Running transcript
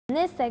In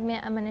this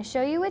segment, I'm going to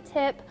show you a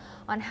tip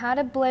on how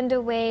to blend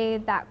away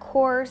that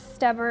coarse,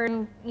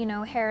 stubborn,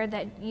 hair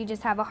that you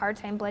just have a hard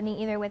time blending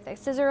either with a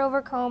scissor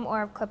over comb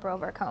or a clipper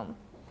over comb.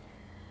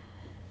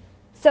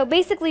 So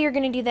basically you're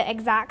going to do the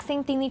exact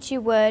same thing that you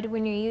would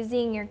when you're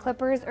using your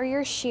clippers or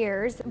your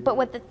shears, but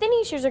what the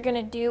thinning shears are going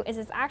to do is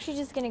it's actually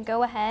just going to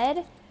go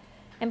ahead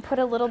and put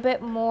a little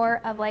bit more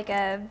of like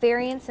a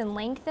variance in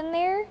length in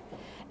there.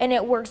 And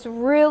it works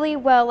really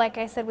well, like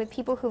I said, with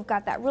people who've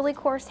got that really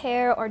coarse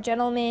hair or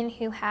gentlemen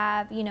who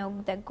have,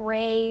 the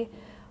gray,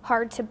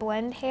 hard to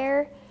blend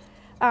hair.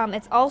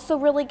 It's also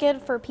really good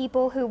for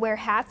people who wear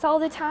hats all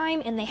the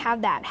time and they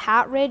have that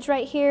hat ridge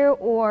right here,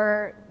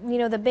 or,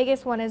 the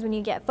biggest one is when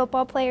you get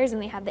football players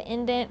and they have the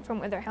indent from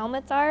where their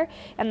helmets are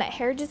and that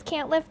hair just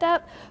can't lift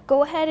up.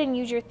 Go ahead and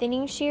use your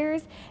thinning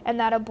shears and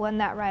that'll blend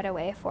that right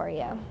away for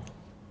you.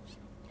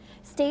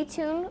 Stay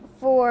tuned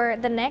for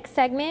the next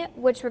segment,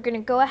 which we're going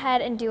to go ahead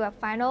and do a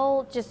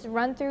final just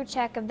run through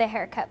check of the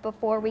haircut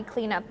before we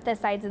clean up the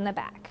sides and the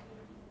back.